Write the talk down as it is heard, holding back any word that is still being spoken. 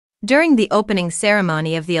During the opening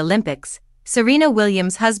ceremony of the Olympics, Serena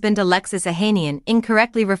Williams' husband Alexis Ohanian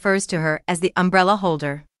incorrectly refers to her as the umbrella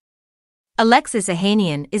holder. Alexis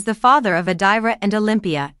Ohanian is the father of Adira and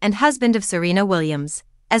Olympia and husband of Serena Williams,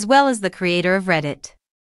 as well as the creator of Reddit.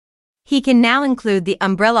 He can now include the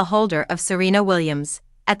umbrella holder of Serena Williams.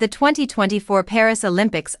 At the 2024 Paris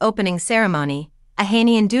Olympics opening ceremony,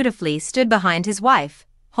 Ohanian dutifully stood behind his wife,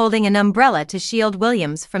 holding an umbrella to shield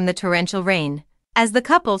Williams from the torrential rain. As the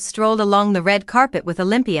couple strolled along the red carpet with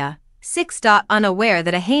Olympia, unaware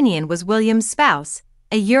that Ohanian was Williams' spouse,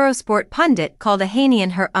 a Eurosport pundit called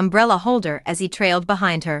Ohanian her umbrella holder as he trailed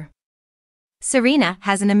behind her. Serena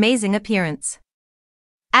has an amazing appearance.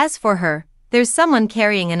 As for her, there's someone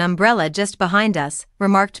carrying an umbrella just behind us,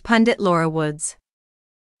 remarked pundit Laura Woods.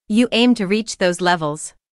 You aim to reach those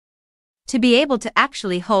levels. To be able to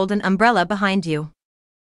actually hold an umbrella behind you.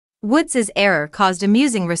 Woods' error caused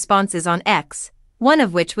amusing responses on X, one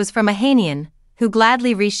of which was from Ohanian, who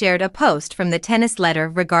gladly reshared a post from the tennis letter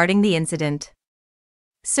regarding the incident.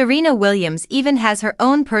 Serena Williams even has her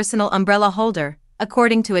own personal umbrella holder,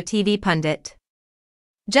 according to a TV pundit.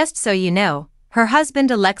 Just so you know, her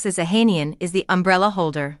husband Alexis Ohanian is the umbrella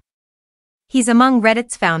holder. He's among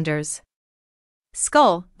Reddit's founders.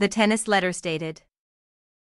 Skull, the tennis letter stated.